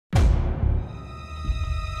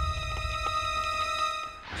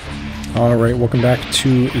Alright, welcome back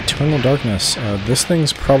to Eternal Darkness. This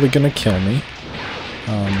thing's probably gonna kill me.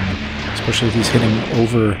 Especially if he's hitting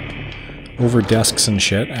over desks and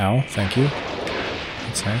shit. Ow, thank you.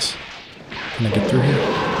 That's nice. Can I get through here?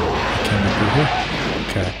 I can't get through here.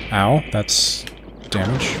 Okay. Ow, that's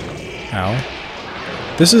damage. Ow.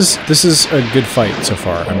 This is a good fight so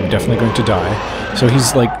far. I'm definitely going to die. So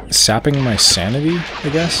he's like sapping my sanity, I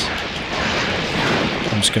guess.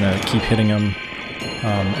 I'm just gonna keep hitting him.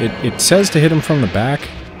 It says to hit him from the back,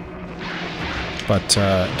 but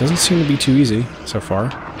it doesn't seem to be too easy so far.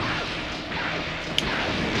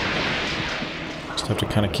 Just have to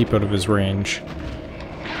kind of keep out of his range.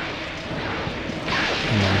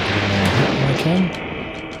 And then get in there when I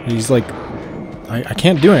can. He's like... I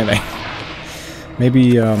can't do anything.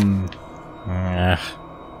 Maybe, I'm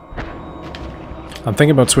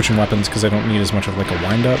thinking about switching weapons because I don't need as much of like a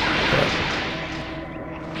wind-up, but...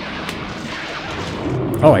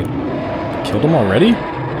 Oh, I killed him already?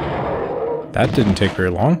 That didn't take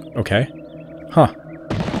very long. Okay. Huh.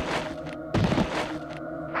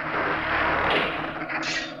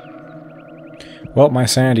 Well, my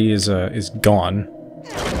sanity is gone.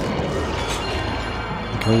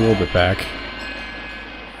 Go a little bit back.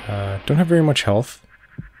 Don't have very much health.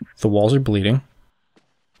 The walls are bleeding.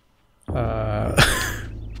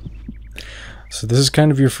 So this is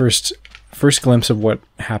kind of your first glimpse of what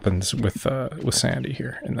happens with Sanity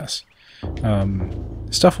here in this.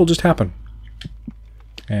 Stuff will just happen.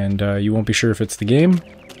 And you won't be sure if it's the game,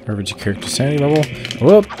 or if it's your character's sanity level,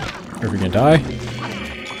 whoop, or if you're gonna die.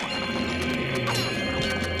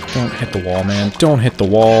 Don't hit the wall, man. Don't hit the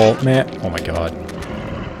wall, man. Oh my god.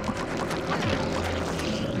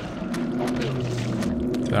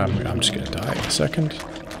 I'm just gonna die in a second.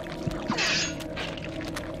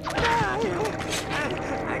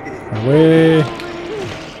 Away.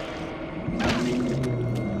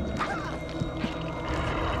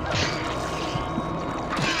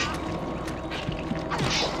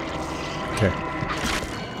 Okay.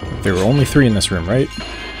 There were only 3 in this room, right?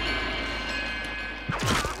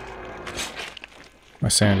 My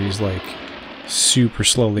sanity's like super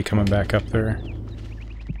slowly coming back up there.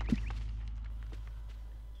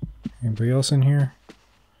 Anybody else in here?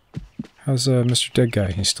 How's Mr. Dead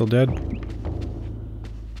Guy? He's still dead?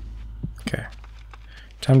 Okay.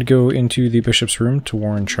 Time to go into the bishop's room to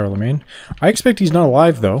warn Charlemagne. I expect he's not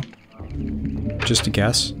alive, though. Just a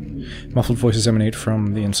guess. Muffled voices emanate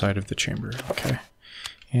from the inside of the chamber. Okay.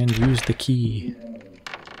 And use the key.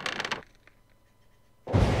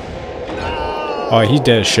 Oh, he's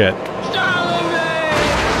dead as shit.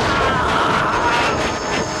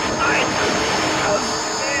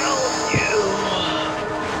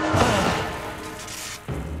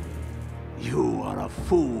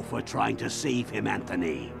 For trying to save him,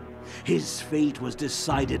 Anthony. His fate was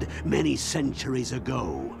decided many centuries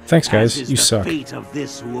ago. Thanks, guys. You suck. The fate of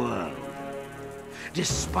this world.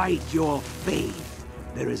 Despite your faith,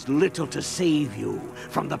 there is little to save you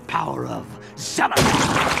from the power of Sanity.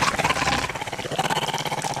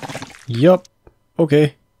 Yup.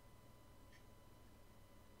 Okay.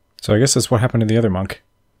 So I guess that's what happened to the other monk.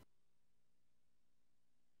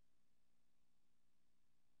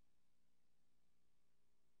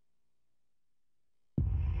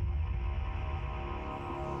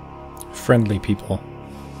 Friendly people.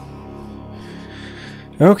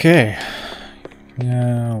 Okay.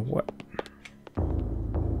 Now what?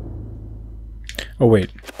 Oh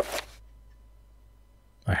wait.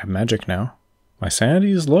 I have magic now. My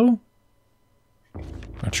sanity is low?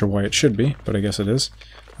 Not sure why it should be, but I guess it is.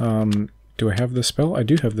 Do I have this spell? I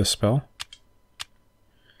do have this spell.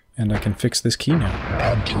 And I can fix this key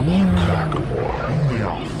now.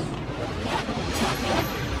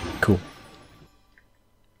 Cool.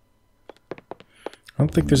 I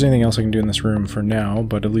don't think there's anything else I can do in this room for now,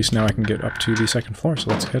 but at least now I can get up to the 2nd floor, so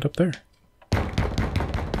let's head up there.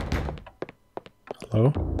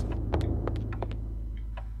 Hello?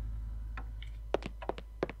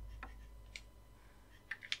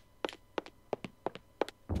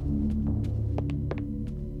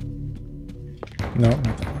 No,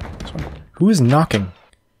 not that one. This one. Who is knocking?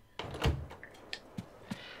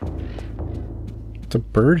 It's a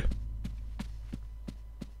bird?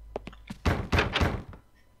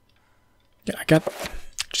 Yeah, I got...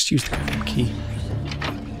 Just use the goddamn key.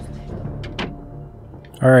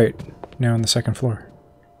 Alright, now on the 2nd floor.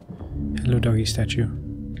 Hello, doggy statue.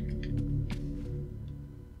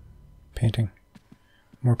 Painting.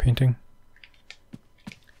 More painting.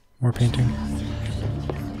 More painting.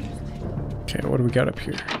 Okay, what do we got up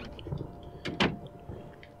here?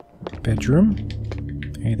 Bedroom.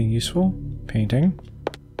 Anything useful? Painting.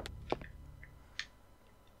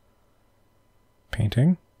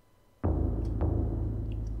 Painting.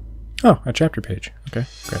 Oh, a chapter page. Okay,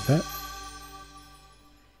 grab that.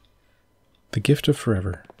 The Gift of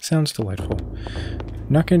Forever. Sounds delightful.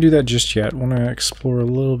 Not going to do that just yet. Want to explore a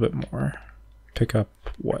little bit more. Pick up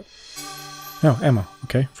what? Oh, ammo.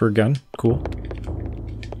 Okay, for a gun. Cool.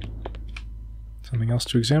 Something else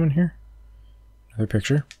to examine here? Another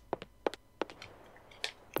picture.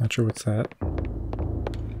 Not sure what's that.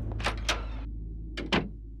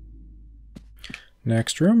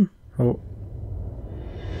 Next room. Oh.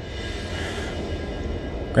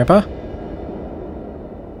 Grandpa?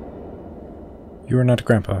 You are not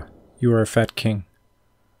Grandpa. You are a fat king.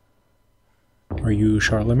 Are you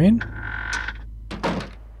Charlemagne?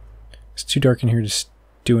 It's too dark in here to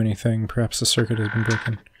do anything. Perhaps the circuit has been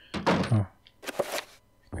broken. Oh.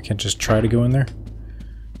 I can't just try to go in there?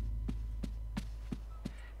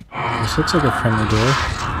 This looks like a friendly door.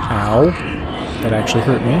 Ow. That actually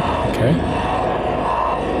hurt me. Okay.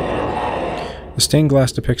 The stained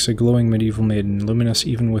glass depicts a glowing medieval maiden, luminous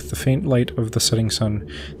even with the faint light of the setting sun.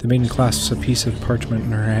 The maiden clasps a piece of parchment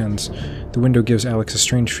in her hands. The window gives Alex a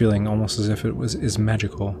strange feeling, almost as if it is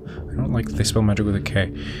magical. I don't like that they spell magic with a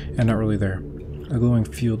K, and not really there. A glowing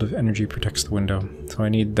field of energy protects the window. So I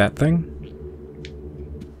need that thing?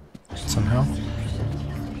 Somehow.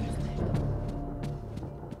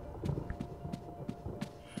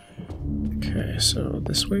 Okay, so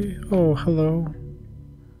this way? Oh, hello.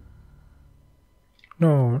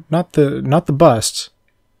 No, not the bust.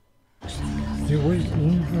 You wait.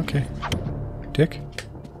 Okay. Dick.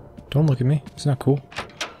 Don't look at me. It's not cool.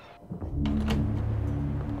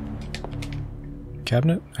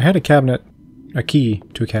 Cabinet? I had a cabinet. A key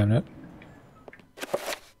to a cabinet.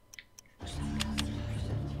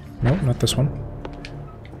 No, not this one.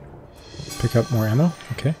 Pick up more ammo.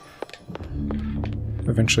 Okay.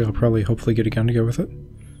 Eventually I'll probably hopefully get a gun to go with it.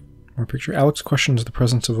 More picture. Alex questions the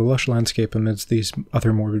presence of a lush landscape amidst these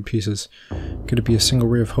other morbid pieces. Could it be a single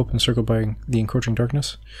ray of hope encircled by the encroaching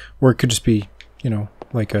darkness? Or it could just be, you know,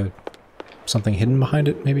 like something hidden behind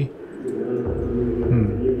it, maybe?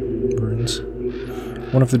 Ruins.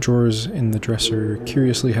 One of the drawers in the dresser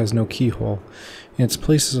curiously has no keyhole. In its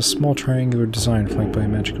place is a small triangular design flanked by a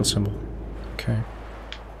magical symbol. Okay.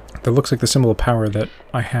 That looks like the symbol of power that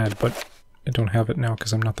I had, but I don't have it now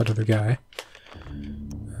because I'm not that other guy.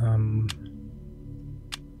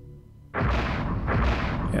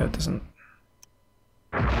 Yeah, it doesn't.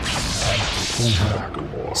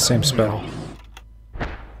 Same spell.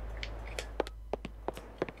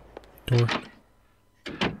 Door.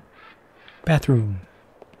 Bathroom.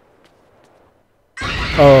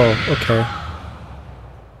 Oh, okay.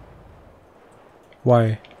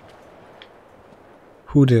 Why?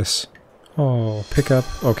 Who dis? Oh, pick up.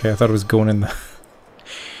 Okay, I thought it was going in the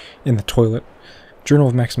in the toilet. Journal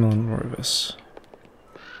of Maximilian Morvis.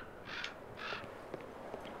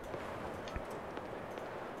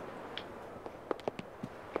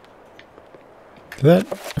 Did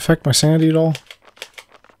that affect my sanity at all?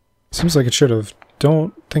 Seems like it should have.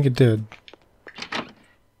 Don't think it did.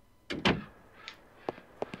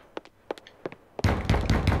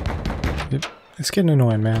 It's getting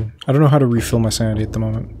annoying, man. I don't know how to refill my sanity at the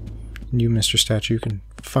moment. You, Mr. Statue, can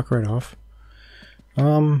fuck right off.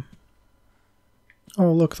 Oh,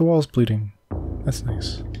 look, the wall's bleeding. That's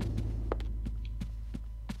nice.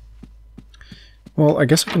 Well, I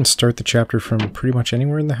guess I can start the chapter from pretty much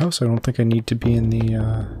anywhere in the house. I don't think I need to be in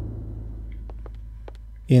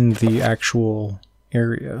the actual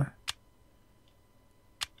area.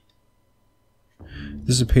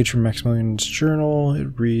 This is a page from Maximilian's journal.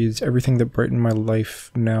 It reads, "Everything that brightened my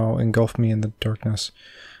life now engulfed me in the darkness.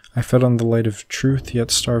 I fed on the light of truth,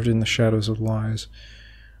 yet starved in the shadows of lies.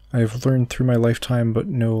 I have learned through my lifetime, but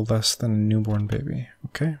no less than a newborn baby."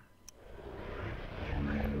 Okay.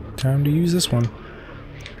 Time to use this one.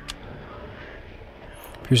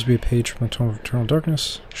 Appears to be a page from the Tome of Eternal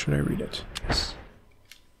Darkness. Should I read it? Yes.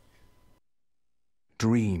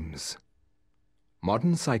 Dreams.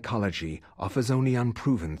 Modern psychology offers only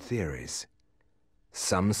unproven theories.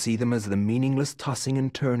 Some see them as the meaningless tossing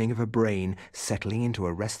and turning of a brain settling into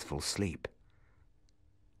a restful sleep.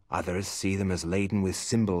 Others see them as laden with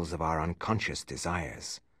symbols of our unconscious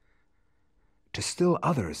desires. To still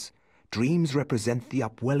others, dreams represent the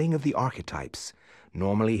upwelling of the archetypes,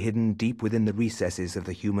 normally hidden deep within the recesses of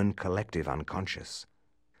the human collective unconscious.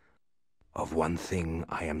 Of one thing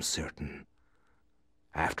I am certain.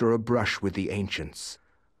 After a brush with the ancients,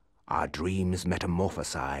 our dreams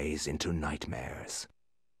metamorphosize into nightmares.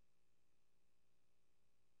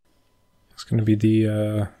 It's going to be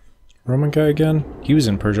the Roman guy again. He was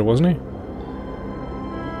in Persia, wasn't he?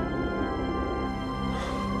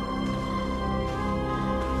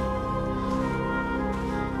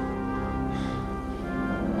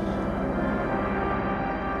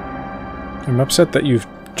 I'm upset that you've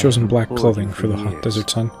chosen black I've clothing followed for the you hot years, desert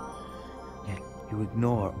sun. Yet you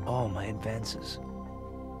ignore all my advances.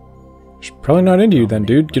 She's probably not into you then,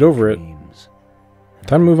 dude. Get over it. Dreams, and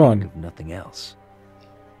Time to move I on. think of nothing else.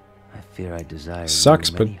 I fear I desire Sucks,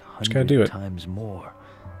 you but many just gotta do it. times more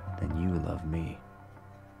than you love me.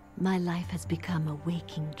 My life has become a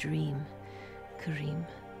waking dream, Karim.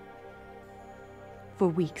 For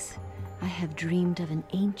weeks, I have dreamed of an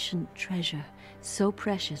ancient treasure, so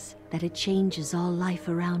precious that it changes all life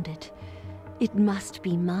around it. It must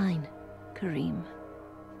be mine, Karim.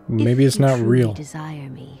 Maybe it's not real. If you desire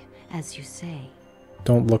me, as you say.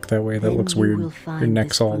 Don't look that way. That then looks you weird. will Your find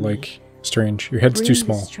neck's this all, for me. like, strange. Your head's Bring too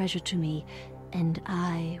small. this treasure to me, and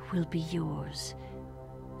I will be yours.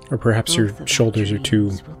 Or perhaps your Both of our shoulders are too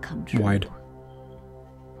dreams will come true. wide.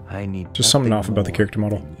 I need Just something nothing off about the more character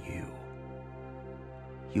model. than you.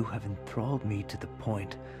 You have enthralled me to the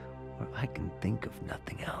point where I can think of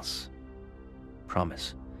nothing else.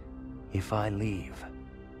 Promise, if I leave,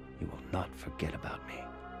 you will not forget about me.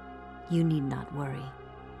 You need not worry.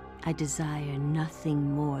 I desire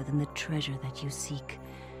nothing more than the treasure that you seek.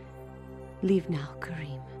 Leave now,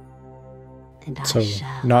 Karim. And I So,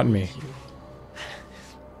 shall not leave me. you.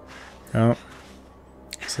 Oh.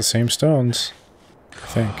 It's the same stones, I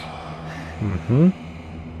think. Mm-hmm.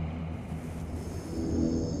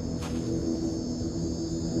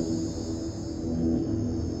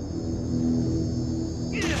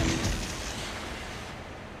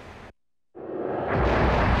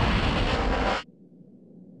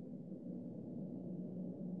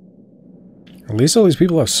 At least all these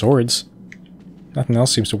people have swords. Nothing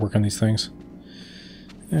else seems to work on these things.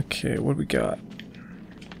 Okay, what do we got?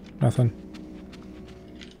 Nothing.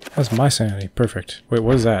 That's my sanity. Perfect. Wait,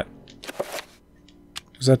 what is that? What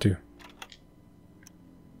does that do?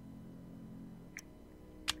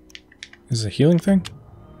 Is it a healing thing?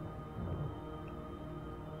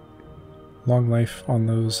 Long life on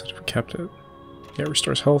those that have kept it. Yeah,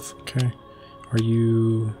 restores health. Okay. Are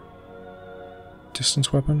you...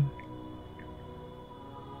 distance weapon?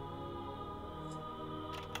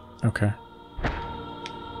 Okay.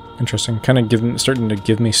 Interesting. Kind of starting to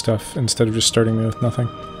give me stuff instead of just starting me with nothing.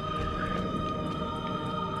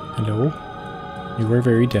 Hello? You are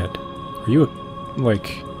very dead. Are you a,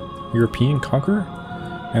 like, European conqueror?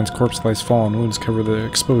 Man's corpse lies fallen, wounds cover the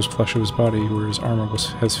exposed flesh of his body where his armor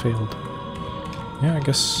has failed. Yeah, I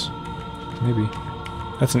guess... maybe.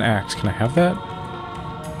 That's an axe. Can I have that?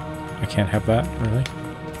 I can't have that, really?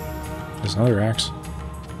 There's another axe.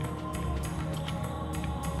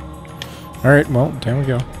 Alright, well, down we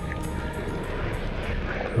go.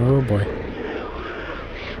 Oh boy.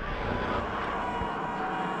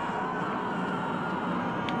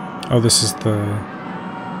 Oh, this is the...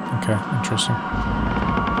 okay, interesting.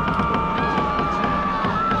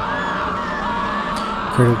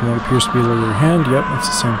 Cradle of what appears to be below your hand. Yep, that's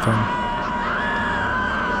the same thing.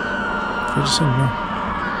 If I just say no.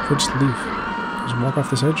 If I just leave. Just walk off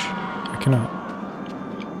this edge? I cannot.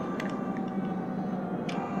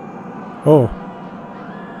 Oh.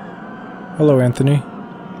 Hello, Anthony.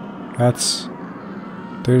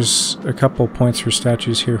 There's a couple points for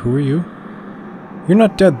statues here. Who are you? You're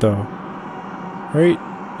not dead, though. Right?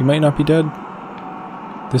 You might not be dead.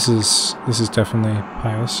 This is definitely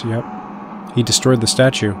pious, yep. He destroyed the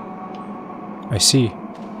statue. I see.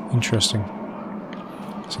 Interesting.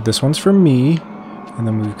 So this one's for me, and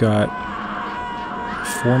then we've got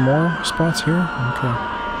 4 more spots here? Okay.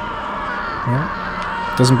 Well,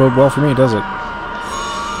 doesn't bode well for me, does it?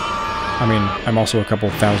 I mean, I'm also a couple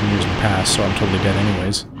thousand years in the past, so I'm totally dead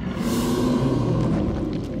anyways.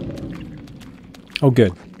 Oh,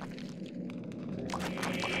 good.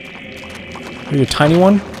 Are you a tiny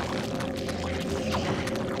one?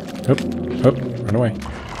 Run away.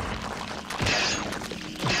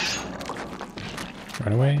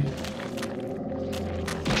 Run away.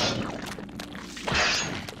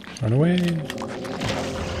 Run away.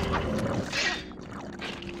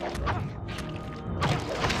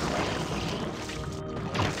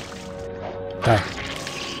 Die.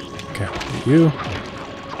 Okay, you.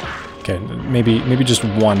 Okay, maybe just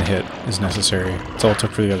one hit is necessary. That's all it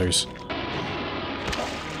took for the others.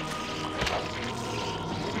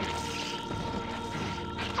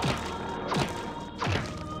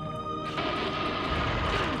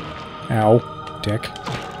 Ow, dick.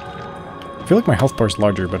 I feel like my health bar is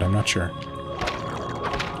larger, but I'm not sure. Is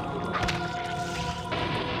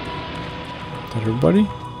that everybody?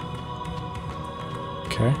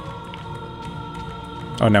 Okay.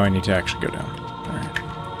 Oh, now I need to actually go down. Alright.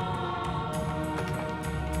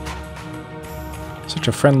 Such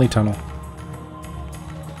a friendly tunnel.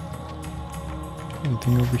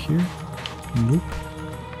 Anything over here? Nope.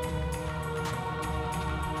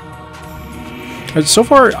 So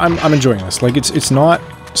far, I'm enjoying this. Like, it's not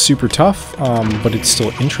super tough, but it's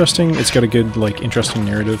still interesting. It's got a good, like, interesting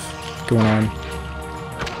narrative going on.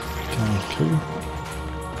 Can I kill you?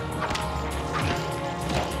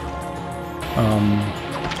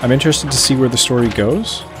 I'm interested to see where the story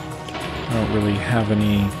goes. I don't really have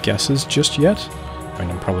any guesses just yet. I mean,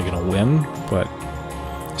 I'm probably going to win, but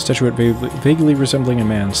statuette vaguely resembling a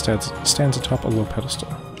man stands atop a low pedestal.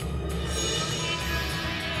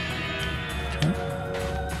 Okay.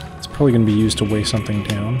 It's probably going to be used to weigh something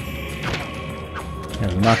down. You're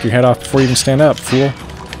gonna knock your head off before you even stand up, fool.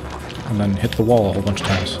 And then hit the wall a whole bunch of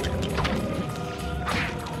times.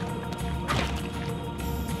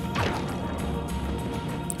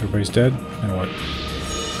 Everybody's dead? Now what?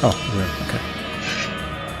 Oh, we're okay.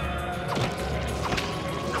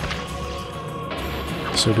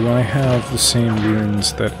 So do I have the same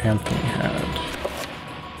runes that Anthony had?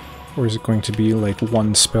 Or is it going to be like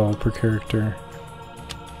one spell per character?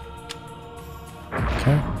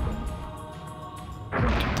 Okay.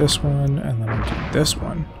 Do this one, and then I'll do this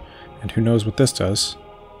one. And who knows what this does?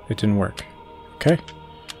 It didn't work. Okay.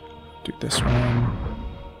 Do this one,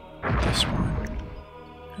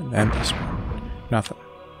 and then this one. Nothing.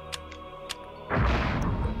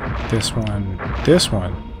 This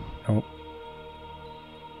one. Nope.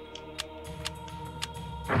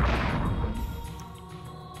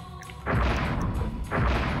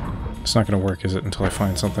 It's not going to work, is it, until I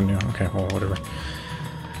find something new? Okay, well, whatever.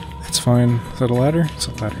 That's fine. Is that a ladder? It's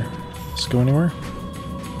a ladder. Does it go anywhere?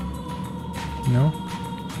 No?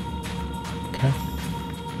 Okay.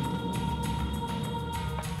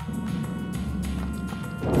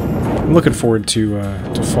 I'm looking forward to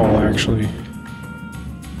fall, actually.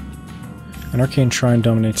 An arcane shrine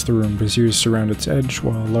dominates the room. Braziers surround its edge,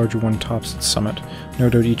 while a larger one tops its summit. No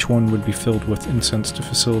doubt each one would be filled with incense to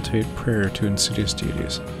facilitate prayer to insidious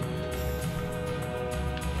deities.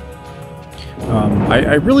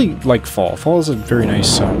 I really like fall. Fall is a very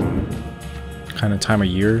nice kind of time of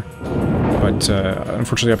year, but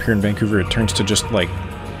unfortunately up here in Vancouver it turns to just like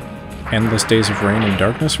endless days of rain and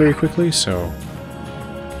darkness very quickly, so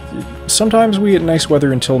sometimes we get nice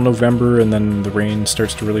weather until November, and then the rain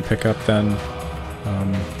starts to really pick up then.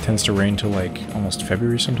 Tends to rain till like almost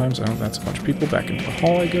February sometimes. Oh, that's a bunch of people. Back into the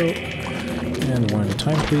hall I go. And one at a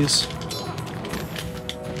time, please.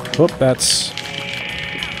 Whoop, that's...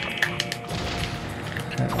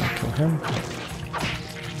 Okay, I'll kill him.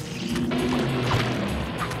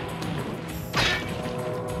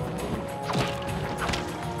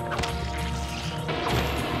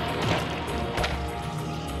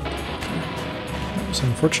 It's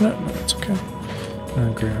unfortunate, but that's okay.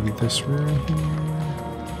 I'll grab this room here.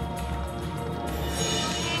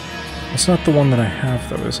 It's not the one that I have,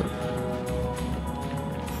 though, is it?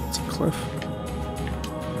 It's a cliff.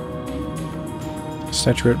 A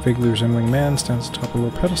statuette vaguely resembling man stands atop a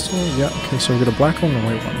low pedestal. Yeah, okay, so we got a black one and a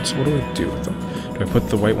white one. So what do I do with them? Do I put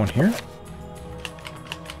the white one here?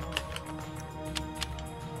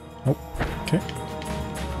 Oh, okay.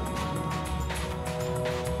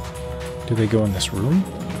 Do they go in this room?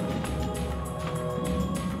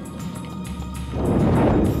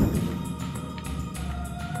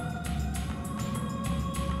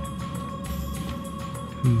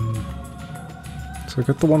 So I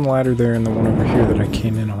got the one ladder there and the one over here that I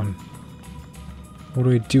came in on. What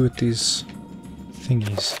do I do with these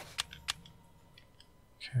thingies?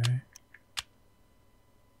 Okay.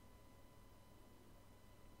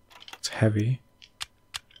 It's heavy.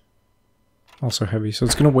 Also heavy, so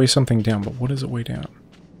it's going to weigh something down, but what does it weigh down?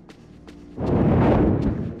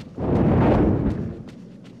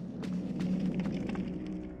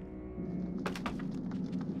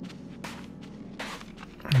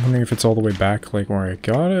 I'm wondering if it's all the way back, like where I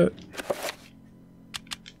got it.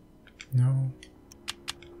 No.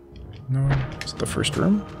 No. Is it the first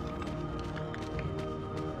room?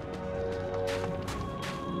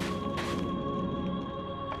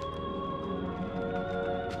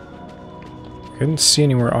 I didn't see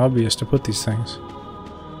anywhere obvious to put these things.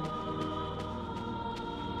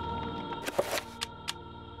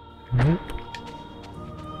 Nope.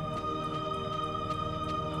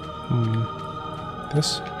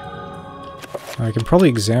 This? I can probably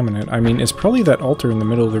examine it. I mean, it's probably that altar in the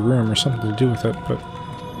middle of the room or something to do with it, but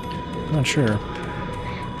I'm not sure.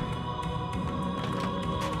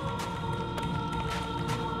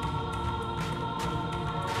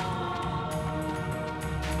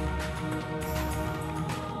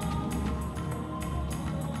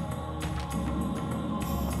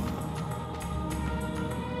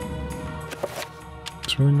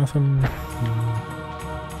 There's really nothing...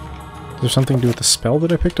 there something to do with the spell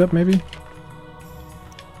that I picked up, maybe?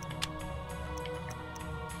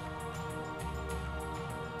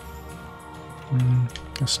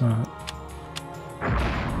 Guess not.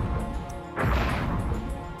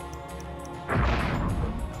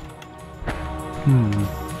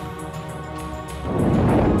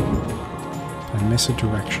 I miss a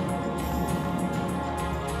direction.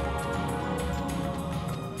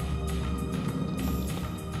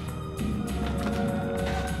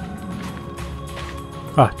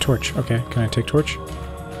 Ah, torch. Okay, can I take torch?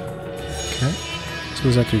 Okay. So what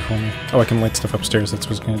does that do for me? Oh, I can light stuff upstairs. That's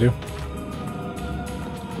what it's going to do.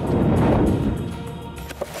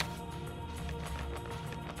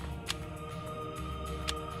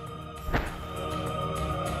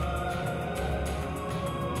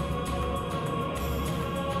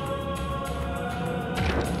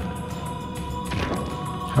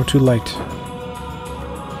 How to light.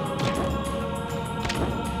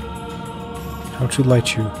 How to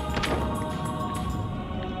light you.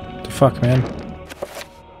 The fuck, man?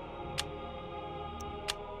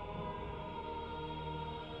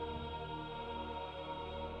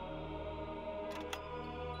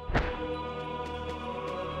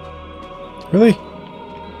 Really?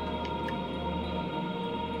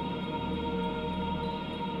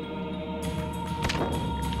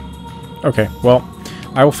 Okay, well,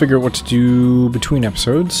 I will figure out what to do between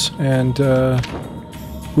episodes, and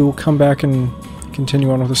we will come back and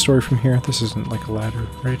continue on with the story from here. This isn't like a ladder,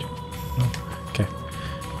 right? No? Okay.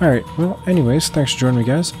 Alright, well, anyways, thanks for joining me,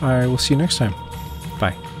 guys. I will see you next time.